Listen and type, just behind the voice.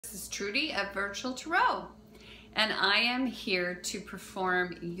This is Trudy of Virtual Tarot, and I am here to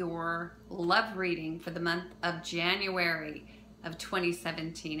perform your love reading for the month of January of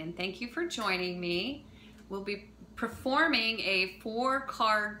 2017. And thank you for joining me. We'll be performing a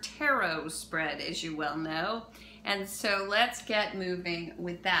 4-card tarot spread, as you well know. And so let's get moving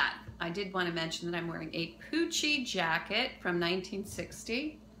with that. I did want to mention that I'm wearing a Poochie jacket from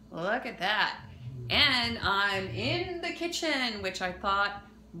 1960. Look at that. And I'm in the kitchen, which I thought,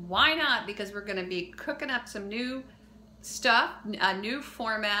 why not? Because we're going to be cooking up some new stuff, a new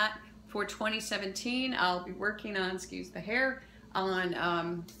format for 2017. I'll be working on, excuse the hair,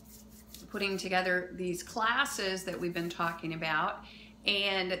 on putting together these classes that we've been talking about.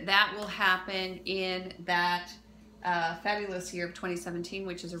 And that will happen in that fabulous year of 2017,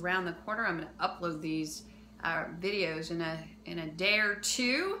 which is around the corner. I'm going to upload these videos in a day or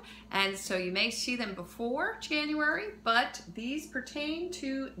two, and so you may see them before January, but these pertain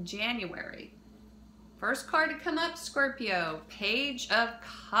to January. First card to come up, Scorpio, Page of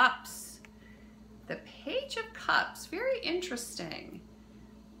Cups. The Page of Cups, very interesting.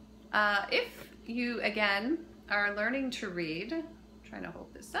 If you, again, are learning to read, I'm trying to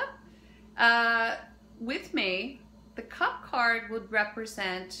hold this up, with me, the Cup card would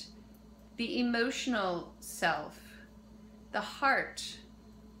represent the emotional self, the heart,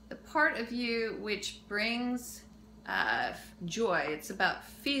 the part of you which brings joy. It's about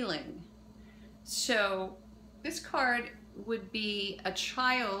feeling. So this card would be a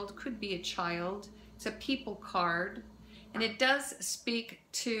child, could be a child. It's a people card, and it does speak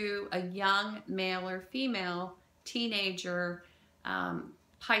to a young male or female, teenager,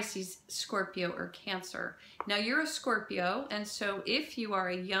 Pisces, Scorpio, or Cancer. Now you're a Scorpio, and so if you are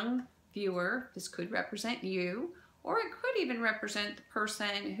a young viewer, this could represent you, or it could even represent the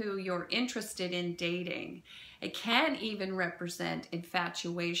person who you're interested in dating. It can even represent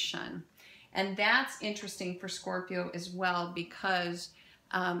infatuation. And that's interesting for Scorpio as well, because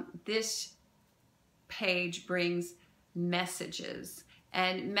this page brings messages,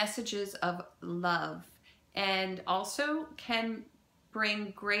 and messages of love, and also can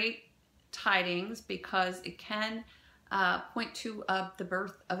bring great tidings, because it can point to the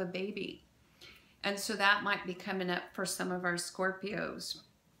birth of a baby. And so that might be coming up for some of our Scorpios.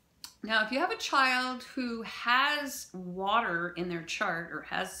 Now, if you have a child who has water in their chart, or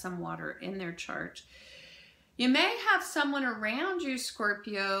has some water in their chart, you may have someone around you,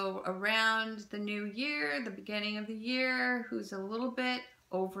 Scorpio, around the new year, the beginning of the year, who's a little bit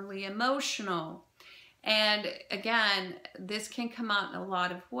overly emotional. And again, this can come out in a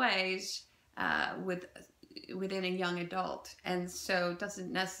lot of ways within a young adult. And so it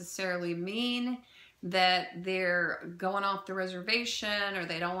doesn't necessarily mean that they're going off the reservation or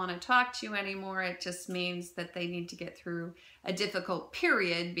they don't want to talk to you anymore. It just means that they need to get through a difficult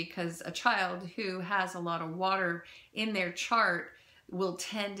period, because a child who has a lot of water in their chart will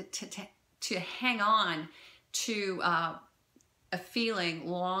tend to hang on to a feeling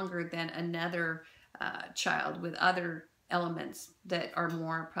longer than another child with other elements that are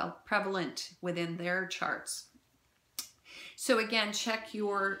more prevalent within their charts. So again, check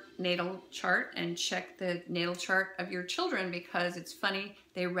your natal chart and check the natal chart of your children, because it's funny,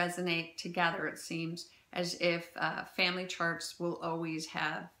 they resonate together. It seems as if family charts will always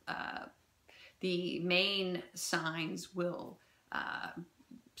have the main signs will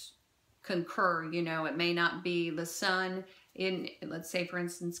concur. You know, it may not be the sun in, let's say, for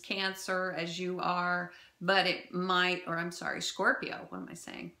instance, Cancer as you are, but it might, or I'm sorry, Scorpio, what am I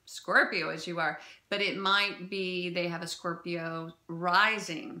saying? Scorpio as you are, but it might be they have a Scorpio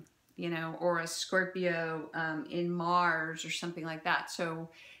rising, you know, or a Scorpio in Mars or something like that. So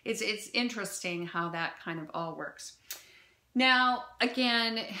it's interesting how that kind of all works. Now,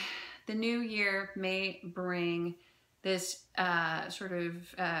 again, the new year may bring this sort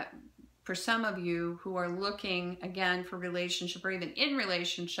of for some of you who are looking, again, for relationship or even in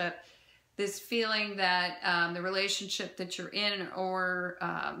relationship, this feeling that the relationship that you're in or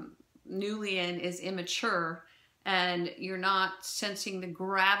newly in is immature, and you're not sensing the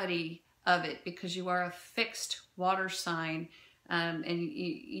gravity of it because you are a fixed water sign, and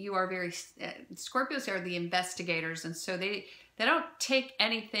you are very, Scorpios are the investigators, and so they don't take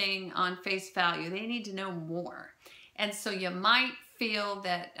anything on face value. They need to know more. And so you might feel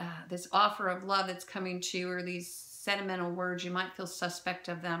that this offer of love that's coming to you, or these sentimental words, you might feel suspect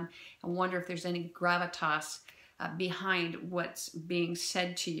of them and wonder if there's any gravitas behind what's being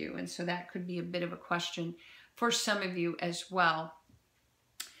said to you. And so that could be a bit of a question for some of you as well.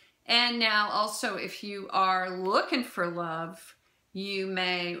 And now also, if you are looking for love, you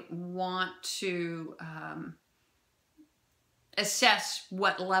may want to assess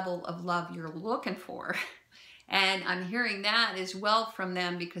what level of love you're looking for. And I'm hearing that as well from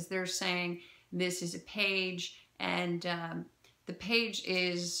them, because they're saying this is a page, and the page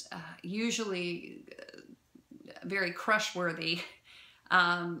is usually very crush-worthy.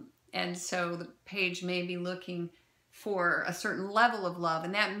 And so the page may be looking for a certain level of love,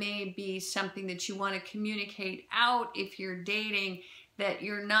 and that may be something that you want to communicate out if you're dating, that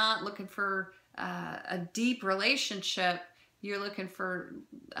you're not looking for a deep relationship. You're looking for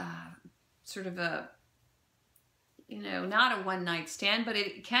sort of a, not a one-night stand, but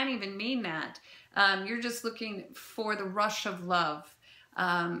it can even mean that. You're just looking for the rush of love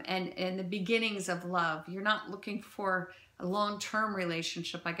and the beginnings of love. You're not looking for a long-term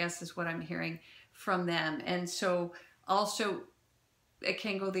relationship, I guess is what I'm hearing from them. And so also it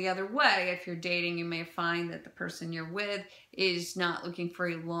can go the other way. If you're dating, you may find that the person you're with is not looking for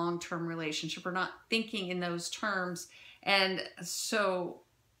a long-term relationship, or not thinking in those terms. And so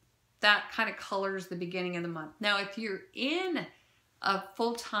that kind of colors the beginning of the month. Now, if you're in a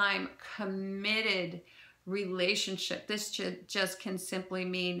full-time committed relationship, this just can simply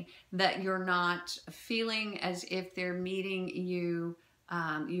mean that you're not feeling as if they're meeting you,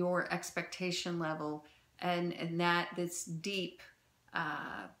 your expectation level, and that this deep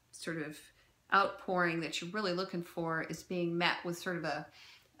sort of outpouring that you're really looking for is being met with sort of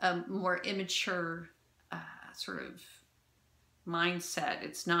a more immature sort of mindset.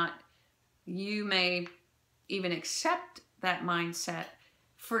 It's not, you may even accept that mindset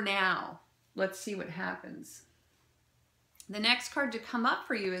for now. Let's see what happens. The next card to come up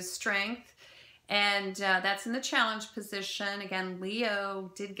for you is Strength, and that's in the challenge position. Again,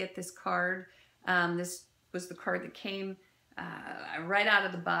 Leo did get this card. This was the card that came right out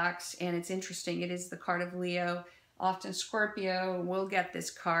of the box, and it's interesting. It is the card of Leo. Often Scorpio will get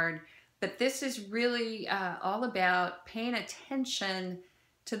this card, but this is really all about paying attention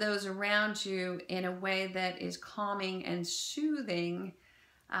to those around you in a way that is calming and soothing,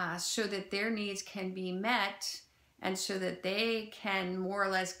 so that their needs can be met, and so that they can more or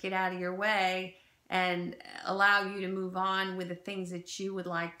less get out of your way and allow you to move on with the things that you would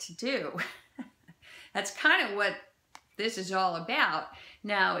like to do. That's kind of what this is all about.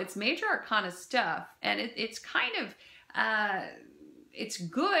 Now, it's major arcana stuff, and it's kind of, it's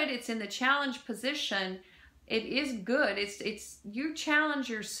good. It's in the challenge position. It is good. It's you challenge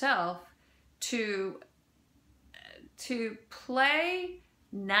yourself to play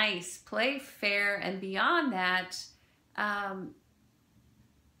nice, play fair, and beyond that,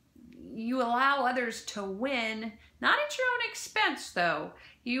 you allow others to win, not at your own expense though.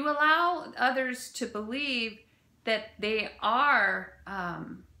 You allow others to believe that they are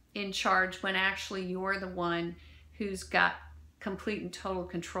in charge, when actually you're the one who's got complete and total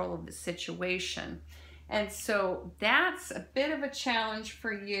control of the situation. And so that's a bit of a challenge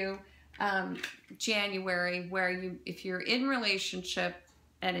for you, January, where if you're in relationship,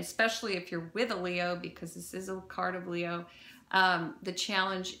 and especially if you're with a Leo, because this is a card of Leo, the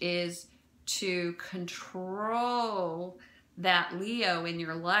challenge is to control that Leo in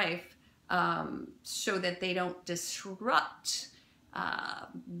your life, so that they don't disrupt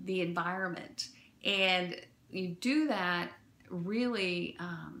the environment. And you do that really,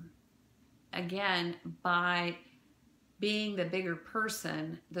 again, by being the bigger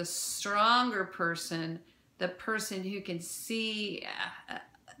person, the stronger person, the person who can see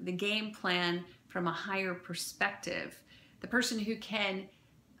the game plan from a higher perspective, the person who can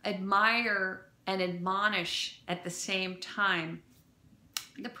admire and admonish at the same time,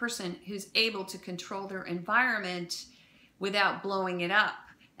 the person who's able to control their environment without blowing it up.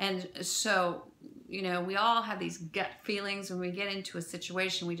 And so, we all have these gut feelings when we get into a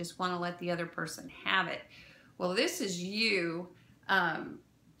situation. We just want to let the other person have it. Well, this is you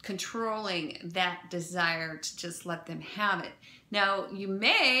controlling that desire to just let them have it. Now, you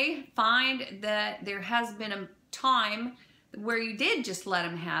may find that there has been a time where you did just let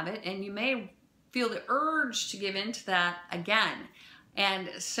them have it, and you may feel the urge to give into that again. And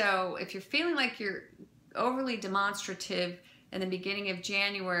so if you're feeling like you're overly demonstrative in the beginning of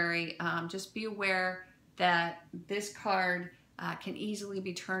January, just be aware that this card can easily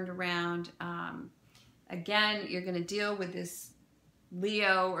be turned around. Again, you're going to deal with this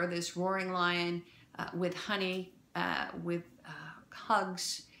Leo or this roaring lion with honey, with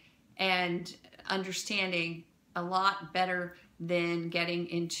hugs, and understanding a lot better than getting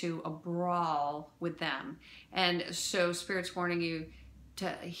into a brawl with them. And so Spirit's warning you to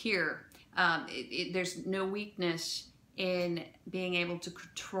hear, there's no weakness in being able to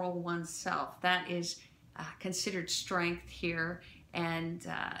control oneself. That is considered strength here. And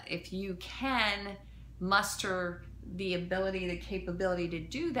if you can muster the ability, the capability to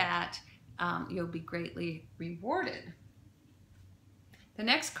do that, you'll be greatly rewarded. The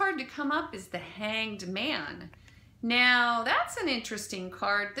next card to come up is the Hanged Man. Now, that's an interesting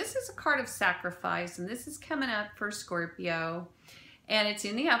card. This is a card of sacrifice, and this is coming up for Scorpio. And it's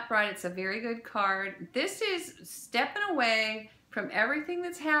in the upright. It's a very good card. This is stepping away from everything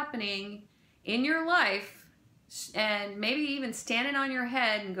that's happening in your life, and maybe even standing on your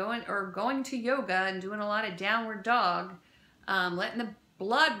head and going to yoga and doing a lot of downward dog, letting the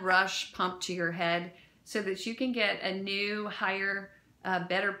blood rush pump to your head so that you can get a new, higher,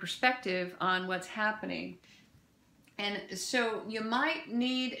 better perspective on what's happening. And so you might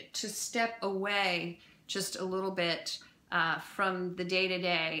need to step away just a little bit from the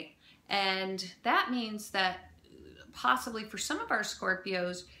day-to-day. And that means that possibly for some of our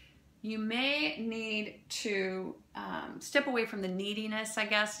Scorpios, you may need to step away from the neediness, I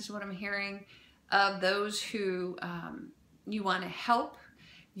guess is what I'm hearing, of those who you want to help,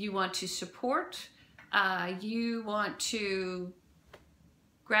 you want to support, you want to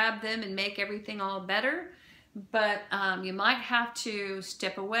grab them and make everything all better, but you might have to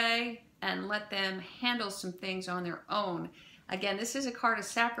step away and let them handle some things on their own. Again, this is a card of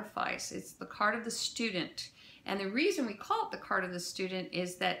sacrifice. It's the card of the student. And the reason we call it the card of the student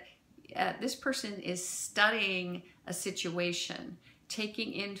is that this person is studying a situation,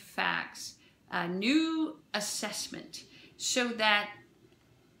 taking in facts, a new assessment, so that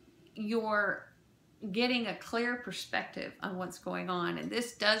you're getting a clear perspective on what's going on. And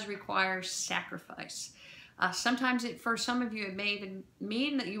this does require sacrifice. Sometimes for some of you, it may even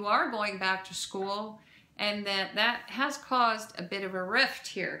mean that you are going back to school, and that has caused a bit of a rift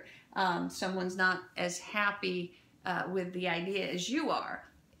here. Someone's not as happy with the idea as you are.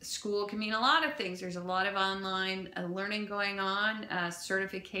 School can mean a lot of things. There's a lot of online learning going on,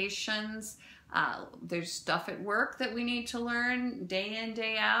 certifications. There's stuff at work that we need to learn day in,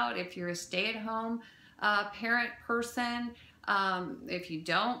 day out. If you're a stay-at-home parent person, if you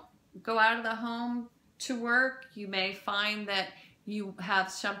don't go out of the home to work, you may find that you have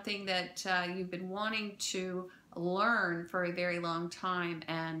something that you've been wanting to learn for a very long time,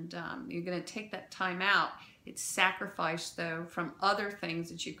 and you're going to take that time out. It's sacrifice, though, from other things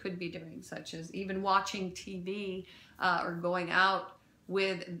that you could be doing, such as even watching TV or going out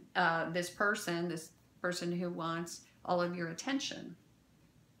with this person who wants all of your attention.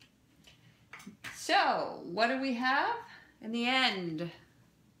 So, what do we have in the end?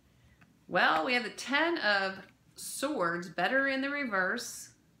 Well, we have the Ten of Swords, better in the reverse.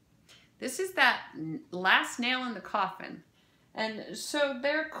 This is that last nail in the coffin. And so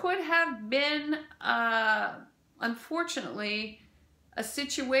there could have been, unfortunately, a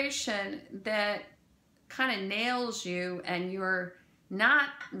situation that kind of nails you and you're not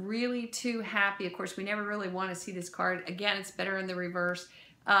really too happy. Of course, we never really want to see this card. Again, it's better in the reverse.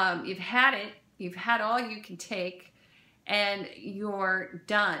 You've had it. You've had all you can take, and you're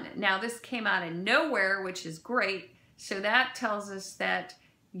done. Now, this came out of nowhere, which is great. So that tells us that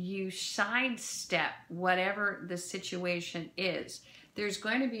you sidestep whatever the situation is. There's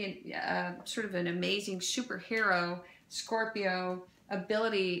going to be sort of an amazing superhero Scorpio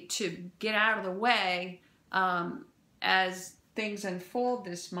ability to get out of the way as things unfold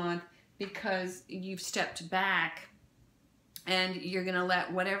this month, because you've stepped back and you're going to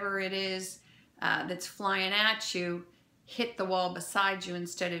let whatever it is that's flying at you hit the wall beside you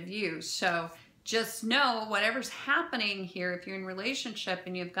instead of you. So just know whatever's happening here, if you're in a relationship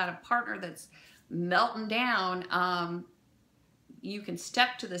and you've got a partner that's melting down, you can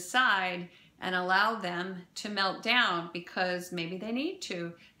step to the side and allow them to melt down, because maybe they need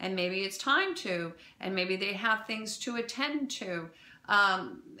to, and maybe it's time to, and maybe they have things to attend to.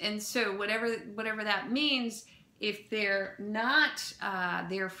 And so whatever that means, if they're not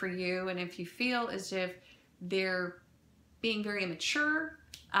there for you, and if you feel as if they're being very immature,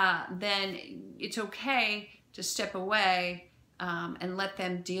 then it's okay to step away and let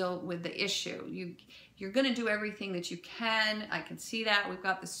them deal with the issue. You're going to do everything that you can. I can see that. We've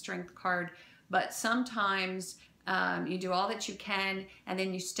got the Strength card. But sometimes you do all that you can, and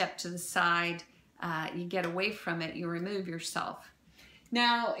then you step to the side. You get away from it. You remove yourself.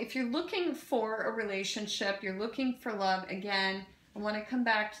 Now, if you're looking for a relationship, you're looking for love, again, I want to come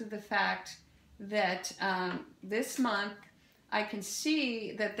back to the fact that this month, I can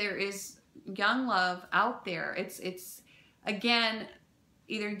see that there is young love out there. It's again,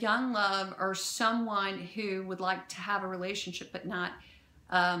 either young love or someone who would like to have a relationship, but not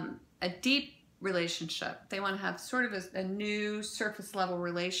a deep relationship. They want to have sort of a new surface level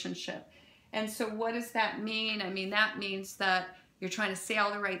relationship. And so what does that mean? I mean, that means that you're trying to say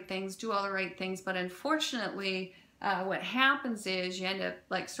all the right things, do all the right things, but unfortunately, what happens is you end up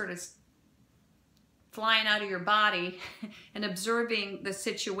like sort of flying out of your body and observing the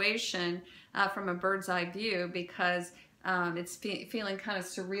situation from a bird's eye view, because it's feeling kind of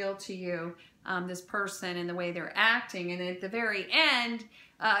surreal to you, this person and the way they're acting. And at the very end,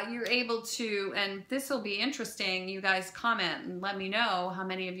 you're able to, and this will be interesting, you guys comment and let me know how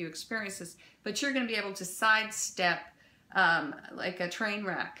many of you experience this, but you're going to be able to sidestep like a train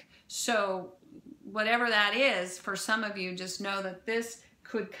wreck. So whatever that is, for some of you, just know that this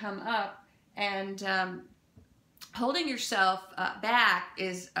could come up, and holding yourself back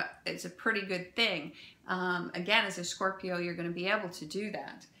is it's a pretty good thing. Again, as a Scorpio, you're going to be able to do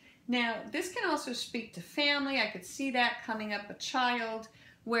that. Now, this can also speak to family. I could see that coming up, a child,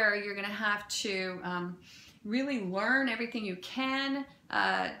 where you're going to have to really learn everything you can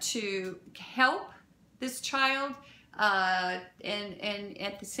to help this child, and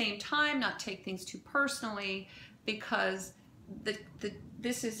at the same time not take things too personally, because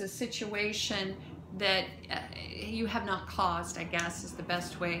this is a situation that you have not caused, I guess is the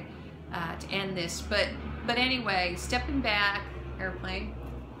best way to end this. But anyway, stepping back, airplane,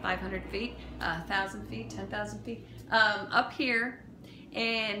 500 feet, 1,000 feet, 10,000 feet, up here,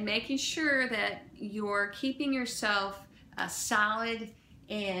 and making sure that you're keeping yourself solid,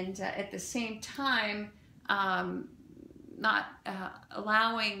 and at the same time not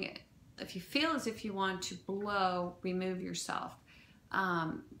allowing, if you feel as if you want to blow, remove yourself.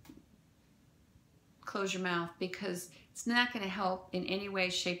 Close your mouth, because it's not going to help in any way,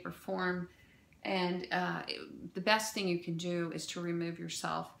 shape, or form. And the best thing you can do is to remove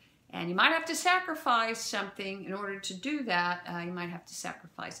yourself. And you might have to sacrifice something in order to do that. You might have to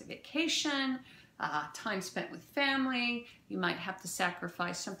sacrifice a vacation, time spent with family. You might have to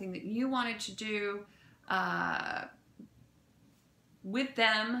sacrifice something that you wanted to do with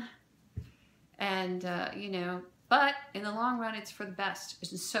them. And, you know, but in the long run, it's for the best.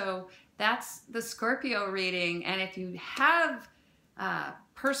 And so that's the Scorpio reading. And if you have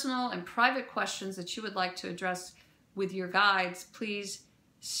personal and private questions that you would like to address with your guides, please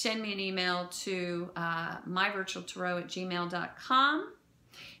send me an email to myvirtualtarot@gmail.com.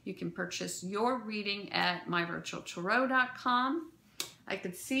 You can purchase your reading at myvirtualtarot.com. I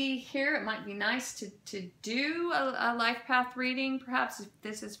could see here it might be nice to do a life path reading, perhaps if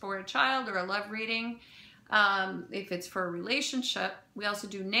this is for a child, or a love reading. If it's for a relationship. We also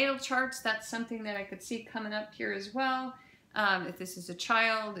do natal charts. That's something that I could see coming up here as well. If this is a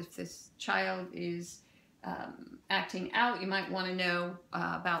child, if this child is acting out, you might want to know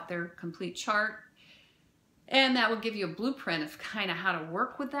about their complete chart. And that will give you a blueprint of kind of how to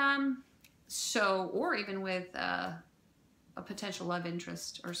work with them. So, or even with a potential love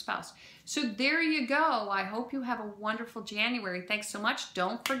interest or spouse. So there you go. I hope you have a wonderful January. Thanks so much.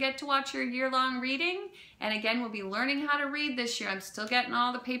 Don't forget to watch your year-long reading. And again, we'll be learning how to read this year. I'm still getting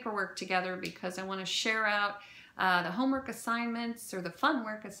all the paperwork together, because I want to share out the homework assignments, or the fun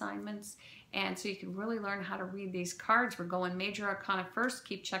work assignments. And so you can really learn how to read these cards. We're going major arcana first.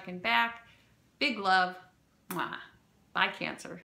 Keep checking back. Big love. Mwah. Bye, Cancer.